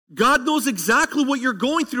God knows exactly what you're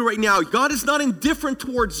going through right now. God is not indifferent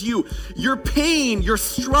towards you. Your pain, your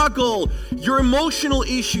struggle, your emotional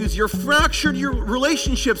issues, your fractured your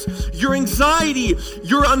relationships, your anxiety,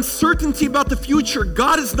 your uncertainty about the future.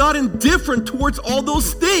 God is not indifferent towards all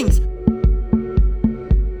those things.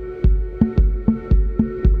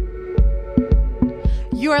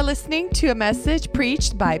 You are listening to a message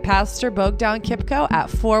preached by Pastor Bogdan Kipko at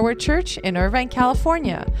Forward Church in Irvine,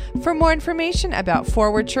 California. For more information about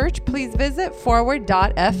Forward Church, please visit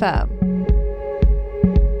forward.fm.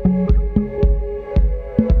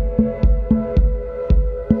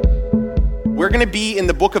 We're going to be in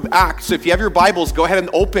the book of Acts. So if you have your Bibles, go ahead and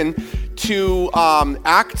open to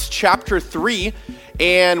Acts chapter 3.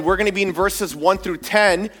 And we're going to be in verses 1 through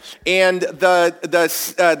 10. And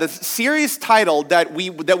the series title that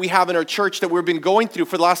we have in our church that we've been going through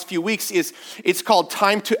for the last few weeks it's called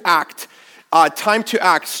Time to Act. Time to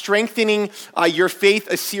Act, Strengthening Your Faith,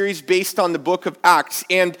 a series based on the book of Acts.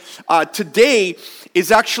 And today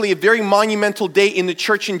is actually a very monumental day in the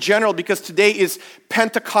church in general because today is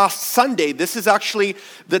Pentecost Sunday. This is actually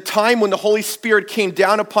the time when the Holy Spirit came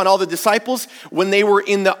down upon all the disciples when they were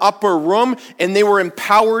in the upper room and they were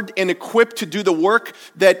empowered and equipped to do the work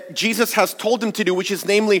that Jesus has told them to do, which is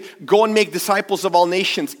namely go and make disciples of all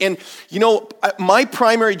nations. And you know, my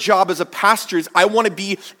primary job as a pastor is I want to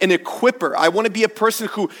be an equipper. I want to be a person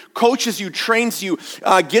who coaches you, trains you,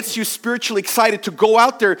 gets you spiritually excited to go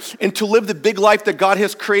out there and to live the big life that God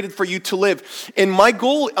has created for you to live. And my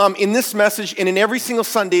goal in this message and in every single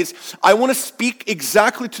Sundays, I want to speak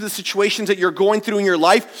exactly to the situations that you're going through in your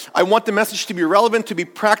life. I want the message to be relevant, to be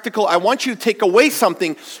practical. I want you to take away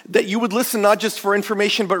something that you would listen not just for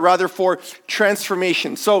information, but rather for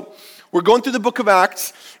transformation. So we're going through the book of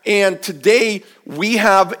Acts, and today we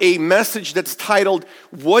have a message that's titled,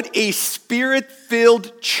 What a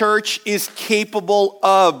Spirit-Filled Church is Capable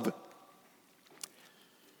of.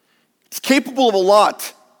 It's capable of a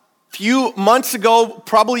lot. A few months ago,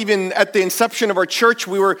 probably even at the inception of our church,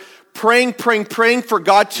 we were praying for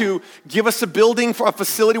God to give us a building, for a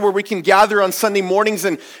facility where we can gather on Sunday mornings,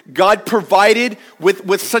 and God provided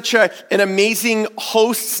with such an amazing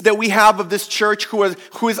hosts that we have of this church who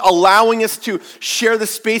is allowing us to share the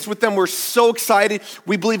space with them. We're so excited.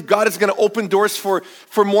 We believe God is going to open doors for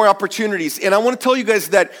more opportunities. And I want to tell you guys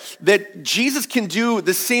that Jesus can do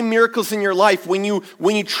the same miracles in your life when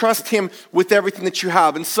you trust Him with everything that you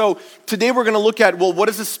have. And so today we're going to look at, well, what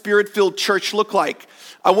does a Spirit-filled church look like?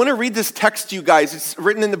 I want to read this text to you guys. It's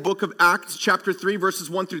written in the book of Acts, chapter 3, verses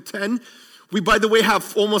 1 through 10. We, by the way,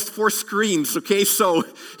 have almost 4 screens, okay? So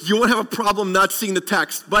you won't have a problem not seeing the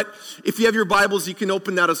text. But if you have your Bibles, you can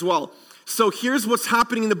open that as well. So here's what's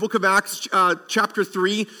happening in the book of Acts, chapter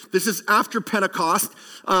 3. This is after Pentecost.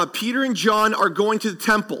 Peter and John are going to the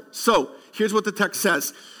temple. So here's what the text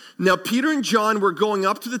says. Now Peter and John were going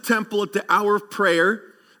up to the temple at the hour of prayer,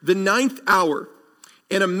 the 9th hour.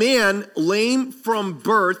 And a man lame from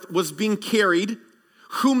birth was being carried,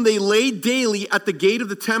 whom they laid daily at the gate of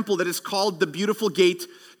the temple that is called the Beautiful Gate,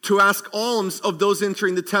 to ask alms of those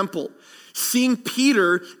entering the temple. Seeing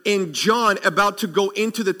Peter and John about to go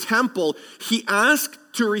into the temple, he asked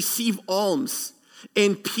to receive alms.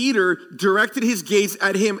 And Peter directed his gaze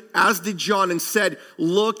at him, as did John, and said,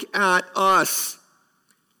 "Look at us."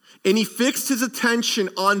 And he fixed his attention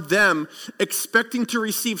on them, expecting to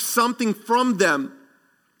receive something from them.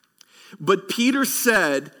 But Peter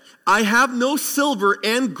said, "I have no silver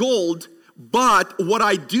and gold, but what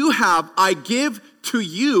I do have I give to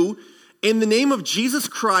you. In the name of Jesus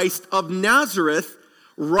Christ of Nazareth,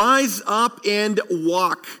 rise up and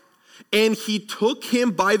walk." And he took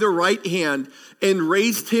him by the right hand and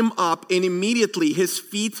raised him up, and immediately his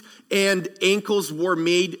feet and ankles were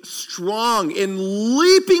made strong. And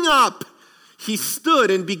leaping up, he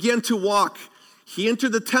stood and began to walk. He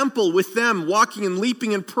entered the temple with them, walking and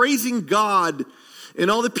leaping and praising God.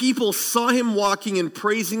 And all the people saw him walking and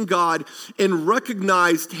praising God and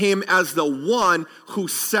recognized him as the one who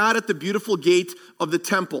sat at the beautiful gate of the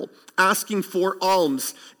temple, asking for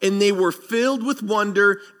alms. And they were filled with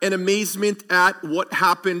wonder and amazement at what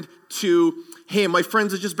happened to him. My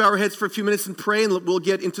friends, let's just bow our heads for a few minutes and pray, and we'll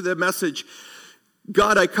get into the message.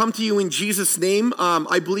 God, I come to you in Jesus' name.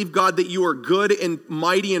 I believe, God, that you are good and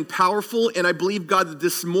mighty and powerful. And I believe, God, that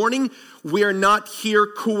this morning we are not here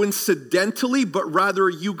coincidentally, but rather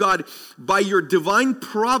you, God, by your divine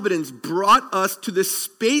providence, brought us to this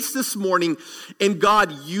space this morning. And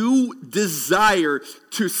God, you desire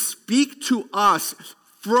to speak to us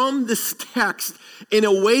from this text in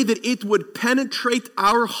a way that it would penetrate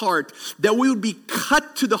our heart, that we would be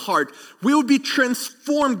cut to the heart. We would be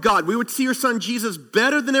transformed, God. We would see your son Jesus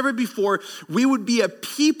better than ever before. We would be a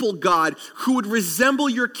people, God, who would resemble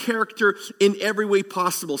your character in every way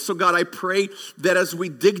possible. So God, I pray that as we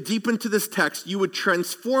dig deep into this text, you would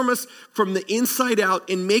transform us from the inside out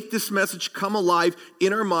and make this message come alive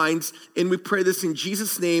in our minds. And we pray this in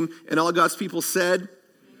Jesus' name. And all God's people said,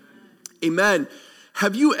 Amen.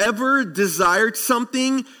 Have you ever desired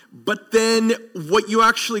something, but then what you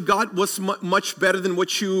actually got was much better than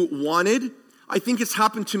what you wanted? I think it's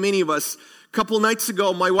happened to many of us. A couple of nights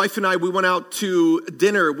ago, my wife and I, we went out to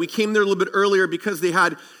dinner. We came there a little bit earlier because they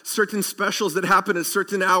had certain specials that happen at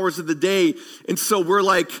certain hours of the day. And so we're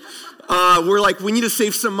like, we need to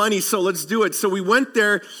save some money, so let's do it. So we went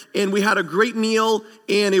there and we had a great meal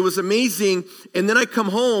and it was amazing. And then I come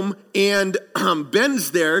home and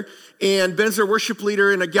Ben's there. And Ben's our worship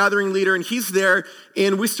leader and a gathering leader, and he's there,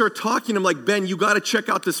 and we start talking. I'm like, Ben, you got to check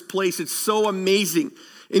out this place. It's so amazing.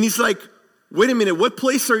 And he's like, wait a minute, what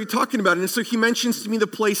place are you talking about? And so he mentions to me the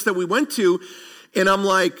place that we went to, and I'm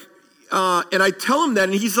like, and I tell him that,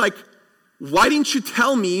 and he's like, why didn't you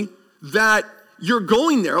tell me that you're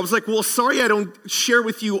going there? I was like, well, sorry I don't share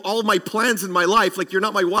with you all my plans in my life. Like, you're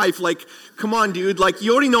not my wife. Like, come on, dude. Like,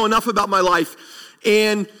 you already know enough about my life.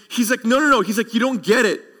 And he's like, no. He's like, you don't get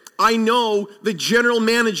it. I know the general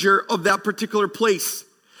manager of that particular place.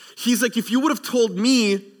 He's like, if you would have told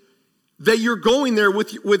me that you're going there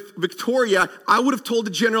with Victoria, I would have told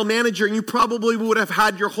the general manager and you probably would have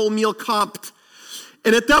had your whole meal comped.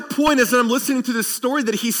 And at that point, as I'm listening to this story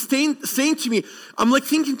that he's saying to me, I'm like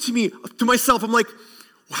thinking to myself, I'm like,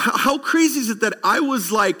 how crazy is it that I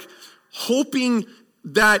was like hoping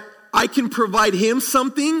that I can provide him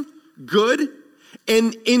something good,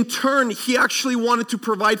 and in turn, he actually wanted to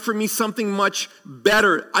provide for me something much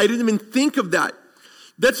better. I didn't even think of that.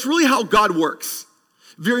 That's really how God works.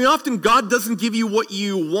 Very often, God doesn't give you what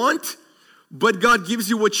you want, but God gives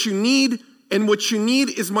you what you need, and what you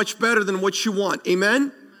need is much better than what you want.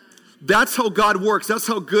 Amen? That's how God works. That's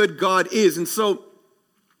how good God is. And so,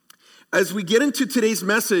 as we get into today's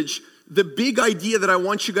message, the big idea that I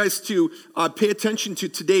want you guys to pay attention to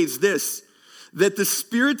today is this, that the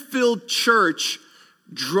Spirit-filled church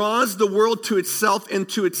draws the world to itself and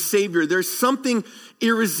to its Savior. There's something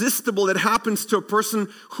irresistible that happens to a person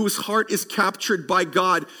whose heart is captured by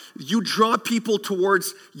God. You draw people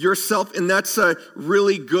towards yourself, and that's a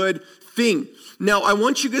really good thing. Now, I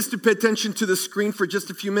want you guys to pay attention to the screen for just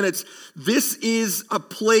a few minutes. This is a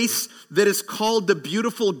place that is called the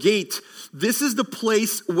Beautiful Gate. This is the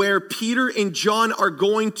place where Peter and John are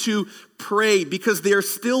going to pray because they are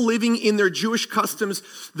still living in their Jewish customs.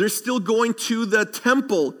 They're still going to the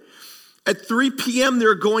temple. At 3 p.m.,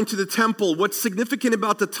 they're going to the temple. What's significant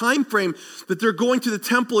about the time frame that they're going to the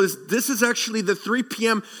temple is this is actually the 3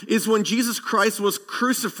 p.m. is when Jesus Christ was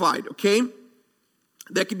crucified, okay?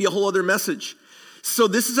 That could be a whole other message. So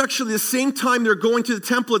this is actually the same time they're going to the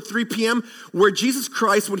temple at 3 p.m. where Jesus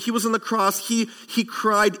Christ, when he was on the cross, he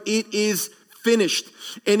cried, "It is finished."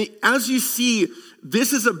 And as you see,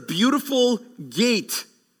 this is a beautiful gate.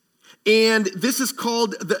 And this is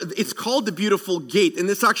called, it's called the Beautiful Gate. And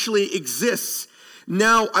this actually exists.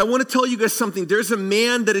 Now, I want to tell you guys something. There's a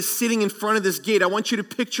man that is sitting in front of this gate. I want you to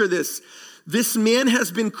picture this. This man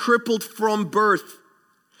has been crippled from birth.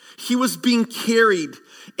 He was being carried.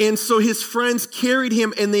 And so his friends carried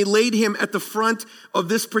him and they laid him at the front of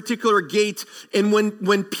this particular gate. And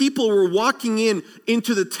when people were walking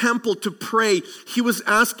into the temple to pray, he was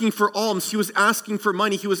asking for alms. He was asking for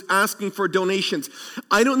money. He was asking for donations.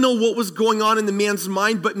 I don't know what was going on in the man's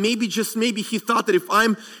mind, but maybe, just maybe, he thought that if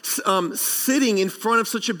I'm sitting in front of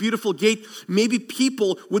such a beautiful gate, maybe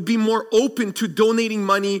people would be more open to donating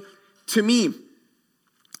money to me.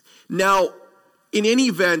 Now, in any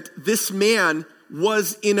event, this man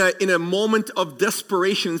was in a moment of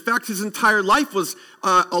desperation. In fact, his entire life was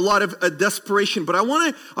a lot of desperation. But I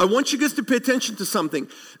want you guys to pay attention to something.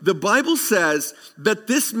 The Bible says that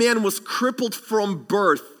this man was crippled from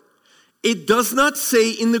birth. It does not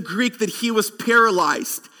say in the Greek that he was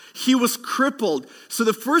paralyzed. He was crippled. So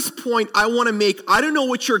the first point I want to make, I don't know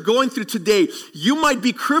what you're going through today. You might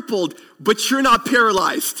be crippled, but you're not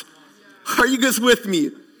paralyzed. Are you guys with me?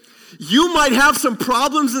 You might have some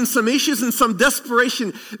problems and some issues and some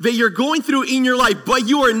desperation that you're going through in your life, but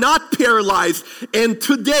you are not paralyzed. And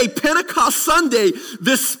today, Pentecost Sunday,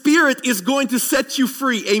 the Spirit is going to set you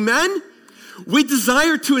free. Amen? We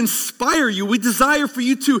desire to inspire you. We desire for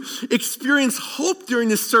you to experience hope during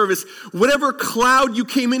this service. Whatever cloud you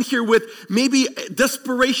came in here with, maybe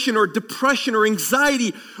desperation or depression or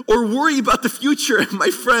anxiety or worry about the future, my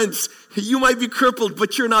friends, you might be crippled,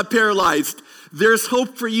 but you're not paralyzed. There's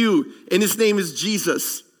hope for you, and his name is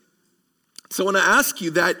Jesus. So I want to ask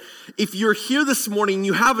you that if you're here this morning,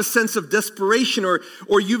 you have a sense of desperation or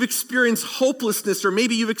you've experienced hopelessness or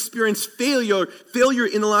maybe you've experienced failure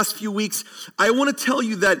in the last few weeks, I want to tell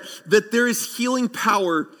you that there is healing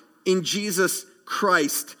power in Jesus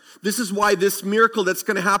Christ. This is why this miracle that's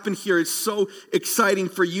going to happen here is so exciting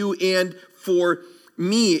for you and for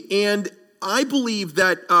me. And I believe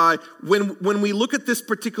that when we look at this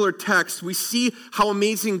particular text, we see how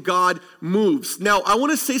amazing God moves. Now, I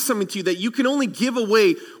want to say something to you that you can only give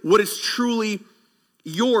away what is truly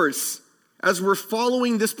yours. As we're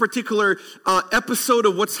following this particular episode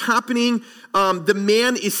of what's happening, the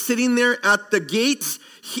man is sitting there at the gates.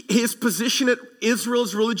 His position at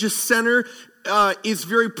Israel's religious center is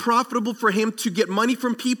very profitable for him to get money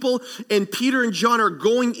from people. And Peter and John are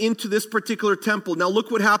going into this particular temple. Now, look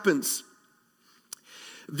what happens.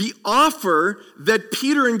 The offer that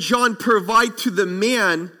Peter and John provide to the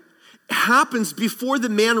man happens before the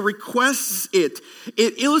man requests it.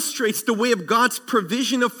 It illustrates the way of God's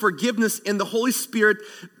provision of forgiveness and the Holy Spirit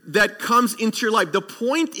that comes into your life. The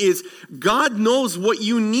point is, God knows what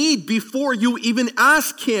you need before you even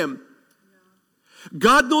ask him.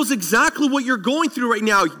 God knows exactly what you're going through right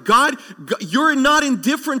now. God, you're not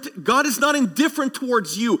indifferent. God is not indifferent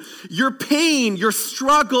towards you. Your pain, your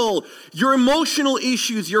struggle, your emotional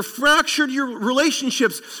issues, your fractured your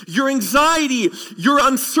relationships, your anxiety, your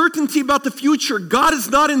uncertainty about the future. God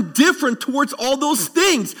is not indifferent towards all those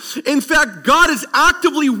things. In fact, God is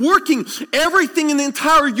actively working everything in the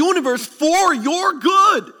entire universe for your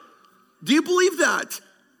good. Do you believe that?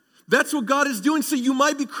 That's what God is doing. So you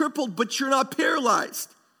might be crippled, but you're not paralyzed.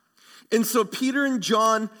 And so Peter and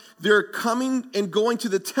John, they're coming and going to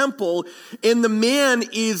the temple, and the man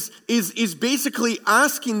is basically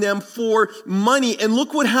asking them for money. And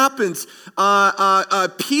look what happens.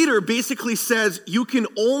 Peter basically says, you can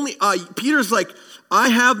only, Peter's like, I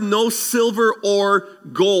have no silver or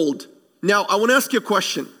gold. Now, I want to ask you a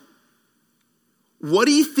question. What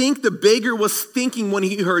do you think the beggar was thinking when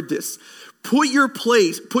he heard this? Put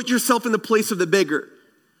yourself in the place of the beggar.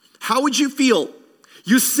 How would you feel?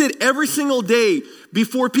 You sit every single day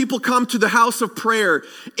before people come to the house of prayer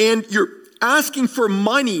and you're asking for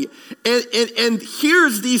money. And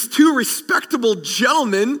here's these two respectable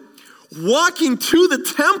gentlemen walking to the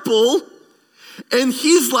temple, and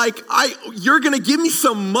he's like, you're going to give me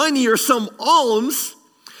some money or some alms.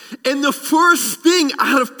 And the first thing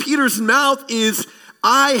out of Peter's mouth is,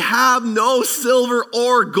 I have no silver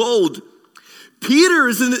or gold. Peter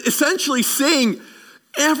is essentially saying,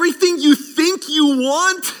 everything you think you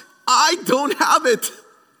want, I don't have it.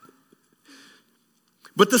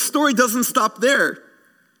 But the story doesn't stop there.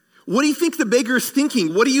 What do you think the beggar is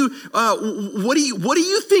thinking? What do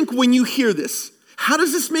you think when you hear this? How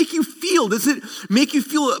does this make you feel? Does it make you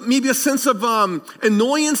feel maybe a sense of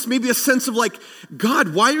annoyance, maybe a sense of like,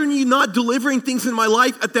 God, why are you not delivering things in my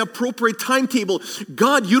life at the appropriate timetable?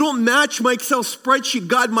 God, you don't match my Excel spreadsheet.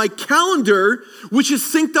 God, my calendar, which is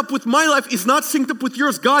synced up with my life, is not synced up with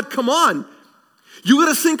yours. God, come on. You got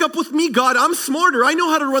to sync up with me, God. I'm smarter. I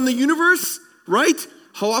know how to run the universe, right?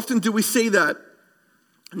 How often do we say that?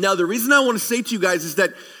 Now, the reason I want to say to you guys is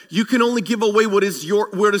that you can only give away what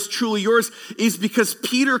is truly yours is because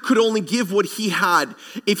Peter could only give what he had.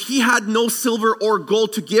 If he had no silver or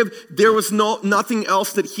gold to give, there was nothing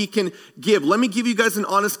else that he can give. Let me give you guys an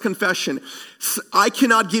honest confession. I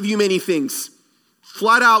cannot give you many things.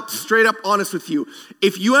 Flat out, straight up honest with you.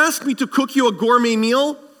 If you ask me to cook you a gourmet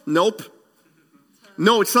meal, nope.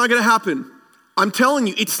 No, it's not going to happen. I'm telling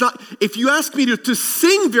you, it's not. If you ask me to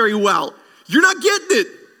sing very well, you're not getting it.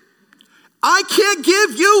 I can't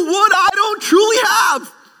give you what I don't truly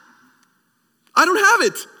have. I don't have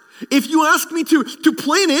it. If you ask me to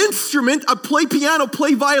play an instrument, play piano,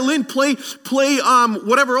 play violin, play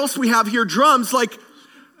whatever else we have here, drums, like,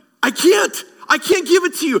 I can't give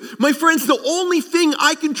it to you. My friends, the only thing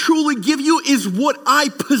I can truly give you is what I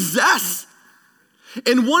possess.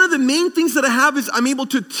 And one of the main things that I have is I'm able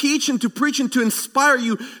to teach and to preach and to inspire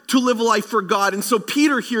you to live a life for God. And so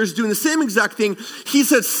Peter here is doing the same exact thing. He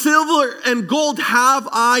said, silver and gold have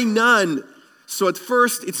I none. So at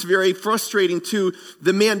first, it's very frustrating to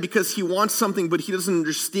the man because he wants something, but he doesn't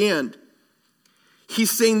understand.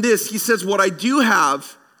 He's saying this. He says, what I do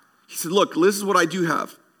have, he said, look, this is what I do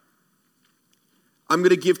have. I'm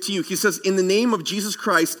going to give to you. He says, in the name of Jesus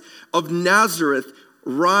Christ of Nazareth,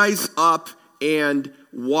 rise up and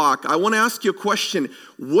walk. I want to ask you a question.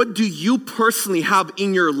 What do you personally have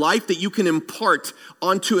in your life that you can impart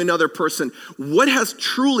onto another person? What has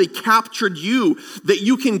truly captured you that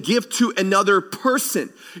you can give to another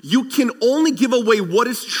person? You can only give away what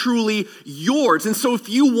is truly yours. And so if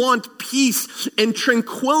you want peace and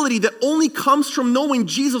tranquility that only comes from knowing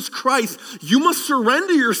Jesus Christ, you must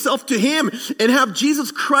surrender yourself to him and have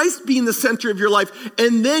Jesus Christ be in the center of your life.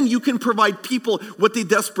 And then you can provide people what they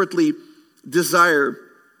desperately desire.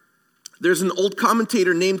 There's an old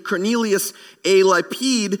commentator named Cornelius A.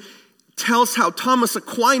 Lapide tells how Thomas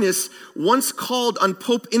Aquinas once called on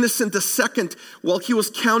Pope Innocent II while he was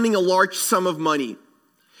counting a large sum of money.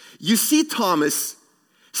 "You see, Thomas,"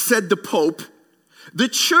 said the Pope, "the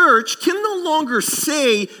church can no longer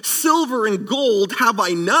say, 'Silver and gold have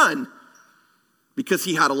I none,'" because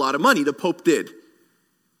he had a lot of money, the Pope did.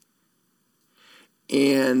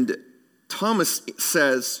 And Thomas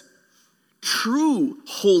says, "True,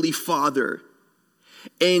 Holy Father,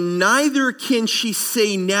 and neither can she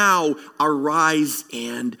say now, 'Arise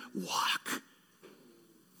and walk.'"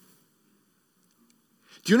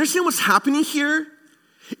 Do you understand what's happening here?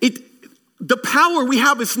 The power we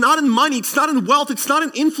have is not in money, it's not in wealth, it's not in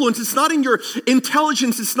influence, it's not in your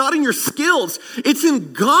intelligence, it's not in your skills, it's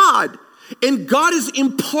in God. And God is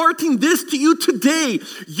imparting this to you today.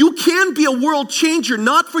 You can be a world changer,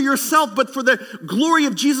 not for yourself, but for the glory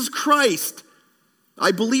of Jesus Christ.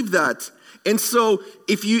 I believe that. And so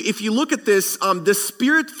if you look at this, the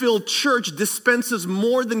Spirit-filled church dispenses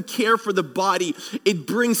more than care for the body. It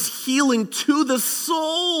brings healing to the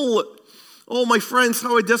soul. Oh, my friends,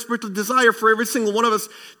 how I desperately desire for every single one of us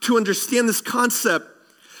to understand this concept.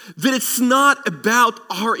 That it's not about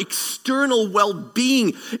our external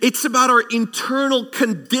well-being. It's about our internal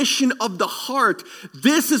condition of the heart.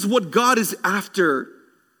 This is what God is after.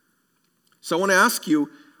 So I want to ask you,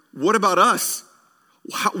 what about us?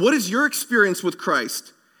 What is your experience with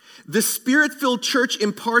Christ? The Spirit-filled church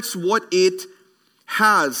imparts what it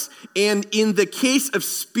has. And in the case of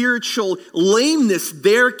spiritual lameness,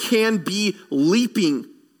 there can be leaping.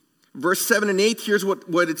 Verse 7 and 8, here's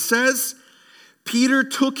what it says. "Peter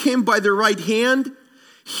took him by the right hand.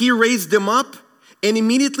 He raised him up, and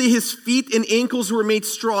immediately his feet and ankles were made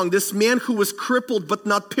strong." This man who was crippled but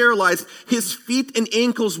not paralyzed, his feet and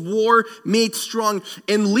ankles were made strong.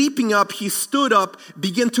 And leaping up, he stood up,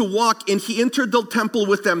 began to walk, and he entered the temple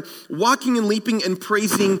with them, walking and leaping and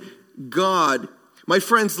praising God. My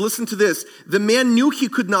friends, listen to this. The man knew he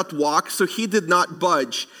could not walk, so he did not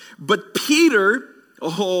budge. But Peter,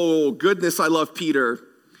 oh goodness, I love Peter.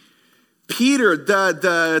 Peter,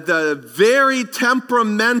 the very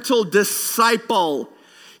temperamental disciple,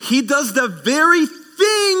 he does the very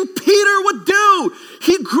thing Peter would do.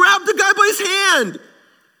 He grabbed the guy by his hand.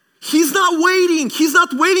 He's not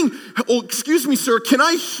waiting. "Oh, excuse me, sir, can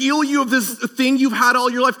I heal you of this thing you've had all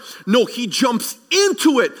your life?" No, he jumps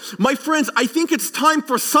into it. My friends, I think it's time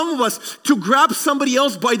for some of us to grab somebody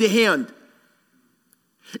else by the hand.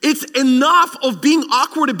 It's enough of being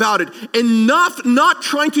awkward about it, enough not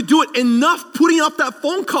trying to do it, enough putting off that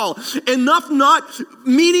phone call, enough not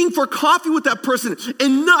meeting for coffee with that person,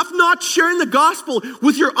 enough not sharing the gospel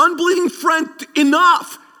with your unbelieving friend,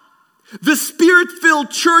 enough. The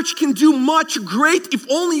Spirit-filled church can do much great if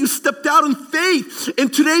only you stepped out in faith.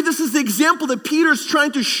 And today this is the example that Peter's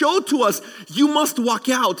trying to show to us. You must walk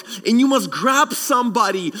out and you must grab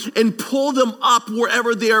somebody and pull them up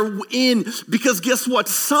wherever they're in. Because guess what?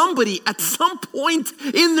 Somebody at some point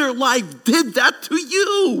in their life did that to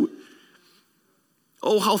you.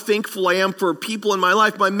 Oh, how thankful I am for people in my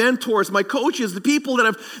life, my mentors, my coaches, the people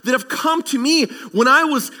that have come to me when I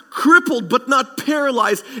was crippled but not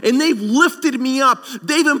paralyzed, and they've lifted me up.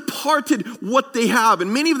 They've imparted what they have,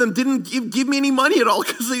 and many of them didn't give me any money at all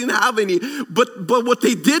because they didn't have any. But what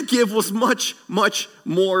they did give was much, much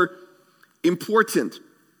more important.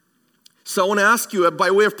 So I want to ask you,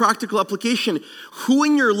 by way of practical application, who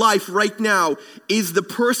in your life right now is the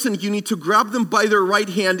person you need to grab them by their right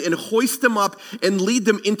hand and hoist them up and lead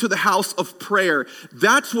them into the house of prayer?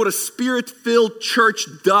 That's what a Spirit-filled church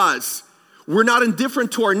does. We're not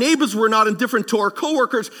indifferent to our neighbors. We're not indifferent to our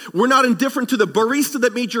coworkers. We're not indifferent to the barista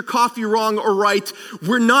that made your coffee wrong or right.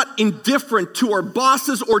 We're not indifferent to our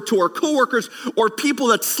bosses or to our coworkers or people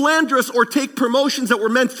that slander us or take promotions that were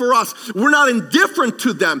meant for us. We're not indifferent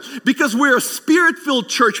to them because we're a Spirit-filled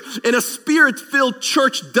church, and a Spirit-filled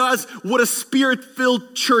church does what a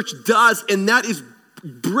Spirit-filled church does, and that is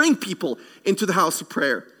bring people into the house of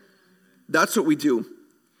prayer. That's what we do.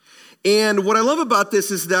 And what I love about this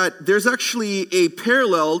is that there's actually a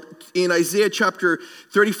parallel in Isaiah chapter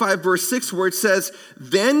 35, verse 6, where it says,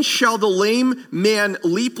 "Then shall the lame man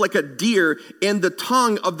leap like a deer, and the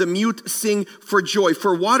tongue of the mute sing for joy.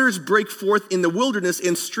 For waters break forth in the wilderness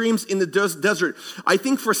and streams in the desert." I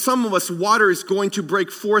think for some of us, water is going to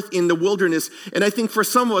break forth in the wilderness, and I think for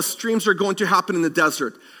some of us, streams are going to happen in the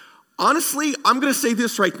desert. Honestly, I'm going to say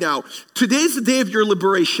this right now. Today's the day of your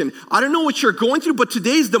liberation. I don't know what you're going through, but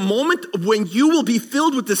today's the moment when you will be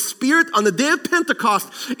filled with the Spirit on the day of Pentecost,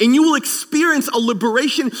 and you will experience a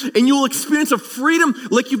liberation, and you will experience a freedom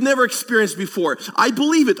like you've never experienced before. I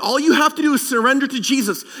believe it. All you have to do is surrender to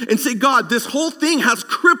Jesus and say, "God, this whole thing has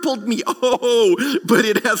crippled me. Oh, but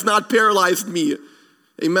it has not paralyzed me."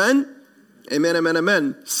 Amen? Amen, amen,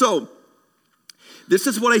 amen. So, this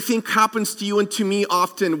is what I think happens to you and to me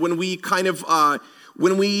often when we kind of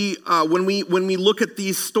when we look at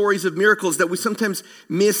these stories of miracles, that we sometimes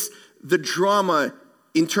miss the drama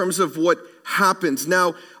in terms of what happens.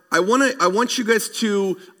 Now, I want you guys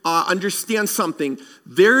to understand something.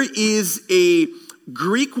 There is a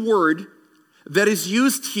Greek word that is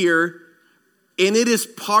used here, and it is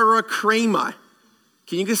parakrema.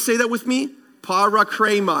 Can you guys say that with me?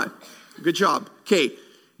 Parakrema. Good job. Okay.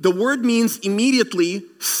 The word means immediately,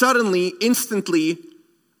 suddenly, instantly,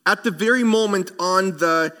 at the very moment, on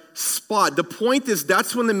the spot. The point is,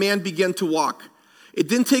 that's when the man began to walk. It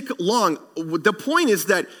didn't take long. The point is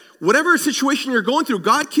that whatever situation you're going through,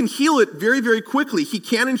 God can heal it very, very quickly. He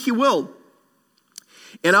can and He will.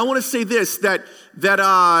 And I want to say this, that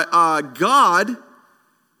God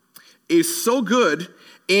is so good,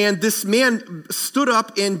 and this man stood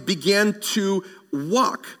up and began to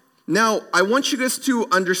walk. Now, I want you guys to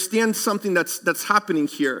understand something that's happening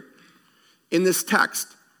here in this text.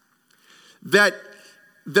 That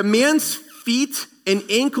the man's feet and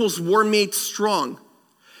ankles were made strong.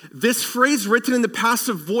 This phrase written in the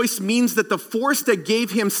passive voice means that the force that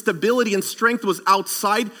gave him stability and strength was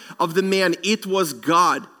outside of the man. It was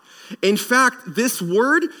God. In fact, this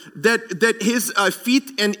word that his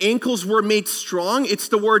feet and ankles were made strong, it's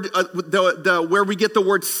the word where we get the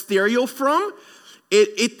word stereo from.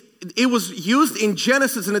 It was used in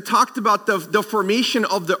Genesis, and it talked about the formation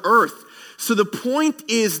of the earth. So the point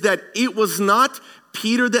is that it was not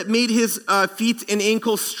Peter that made his feet and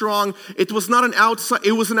ankles strong. It was not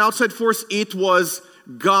it was an outside force. It was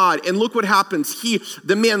God. And look what happens.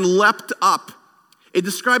 The man leapt up. It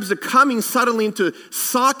describes the coming suddenly into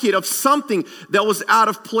socket of something that was out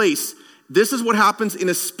of place. This is what happens in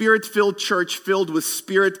a Spirit-filled church filled with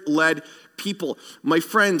Spirit-led people. My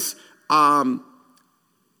friends,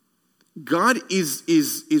 God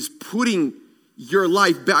is putting your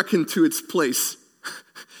life back into its place.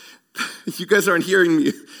 You guys aren't hearing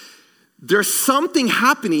me. There's something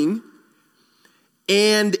happening,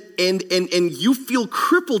 and you feel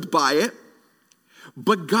crippled by it,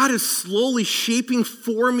 but God is slowly shaping,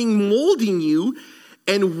 forming, molding you,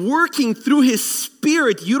 and working through His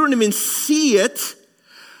Spirit. You don't even see it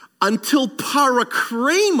until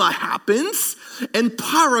parakrema happens. And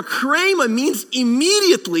parakrema means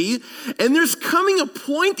immediately, and there's coming a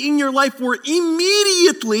point in your life where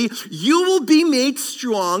immediately you will be made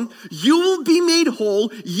strong, you will be made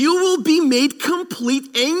whole, you will be made complete,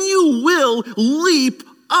 and you will leap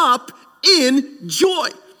up in joy.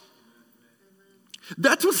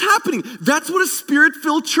 That's what's happening. That's what a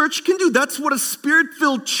Spirit-filled church can do. That's what a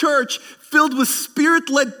Spirit-filled church filled with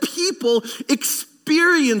Spirit-led people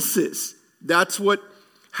experiences. That's what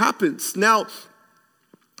happens. Now,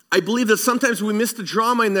 I believe that sometimes we miss the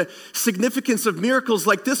drama and the significance of miracles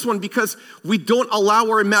like this one because we don't allow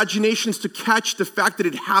our imaginations to catch the fact that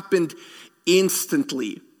it happened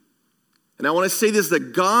instantly. And I want to say this,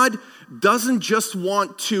 that God doesn't just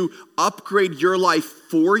want to upgrade your life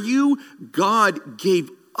for you. God gave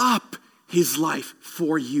up His life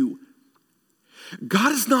for you.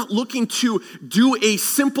 God is not looking to do a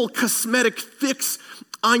simple cosmetic fix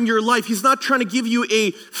on your life. He's not trying to give you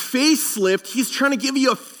a facelift. He's trying to give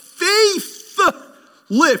you a faith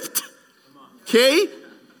lift. Okay?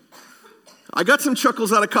 I got some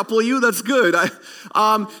chuckles out of a couple of you. That's good.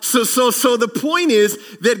 So the point is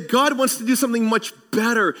that God wants to do something much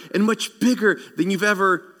better and much bigger than you've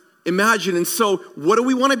ever imagined. And so what do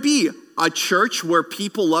we want to be? A church where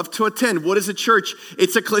people love to attend. What is a church?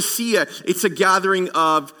 It's a ecclesia. It's a gathering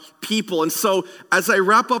of people. And so as I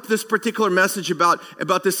wrap up this particular message about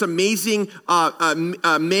this amazing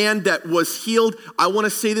man that was healed, I want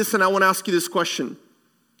to say this and I want to ask you this question.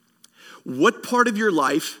 What part of your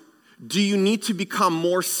life do you need to become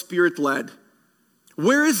more Spirit-led?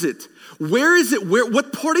 Where is it? Where is it?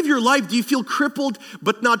 What part of your life do you feel crippled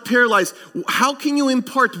but not paralyzed? How can you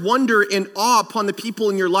impart wonder and awe upon the people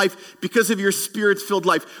in your life because of your Spirit-filled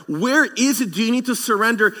life? Where is it? Do you need to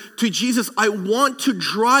surrender to Jesus? I want to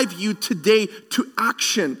drive you today to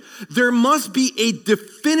action. There must be a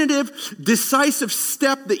definitive, decisive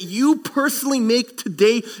step that you personally make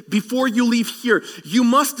today before you leave here. You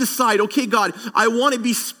must decide, okay, God, I want to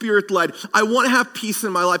be Spirit-led. I want to have peace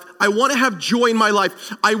in my life. I want to have joy in my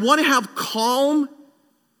life. I want to have calm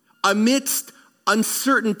amidst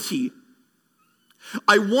uncertainty.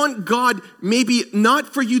 I want, God, maybe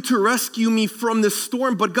not for you to rescue me from the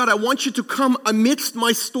storm, but God, I want you to come amidst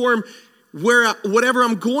my storm, whatever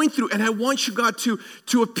I'm going through, and I want you, God, to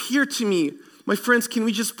appear to me. My friends, can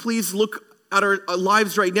we just please look at our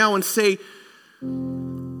lives right now and say,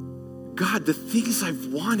 God, the things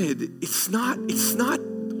I've wanted, it's not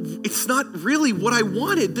really what I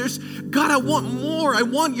wanted. God, I want more. I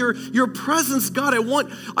want your presence, God. I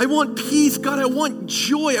want peace, God. I want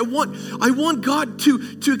joy. I want God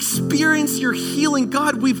to experience your healing,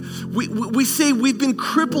 God. We say we've been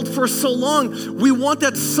crippled for so long. We want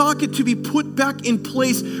that socket to be put back in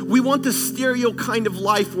place. We want the stereo kind of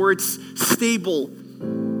life where it's stable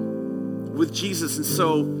with Jesus. And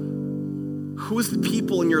so, who is the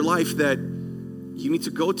people in your life that you need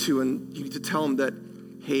to go to and you need to tell them that,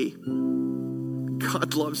 hey,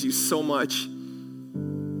 God loves you so much,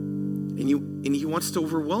 and he wants to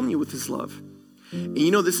overwhelm you with his love. And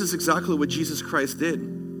you know, this is exactly what Jesus Christ did.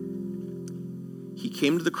 He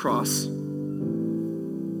came to the cross,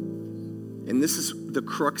 and this is the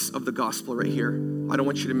crux of the gospel right here. I don't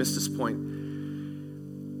want you to miss this point.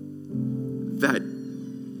 That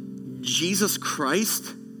Jesus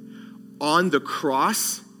Christ on the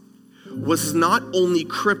cross was not only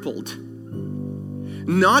crippled,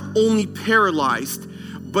 not only paralyzed,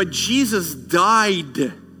 but Jesus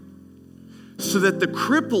died so that the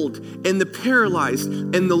crippled and the paralyzed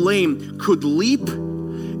and the lame could leap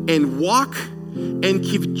and walk and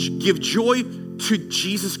give joy to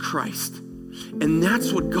Jesus Christ. And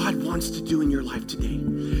that's what God wants to do in your life today.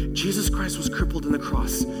 Jesus Christ was crippled on the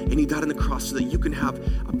cross, and he died on the cross so that you can have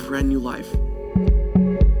a brand new life.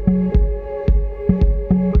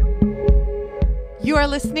 You are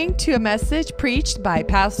listening to a message preached by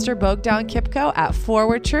Pastor Bogdan Kipko at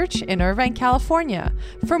Forward Church in Irvine, California.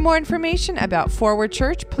 For more information about Forward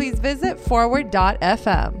Church, please visit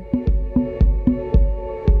forward.fm.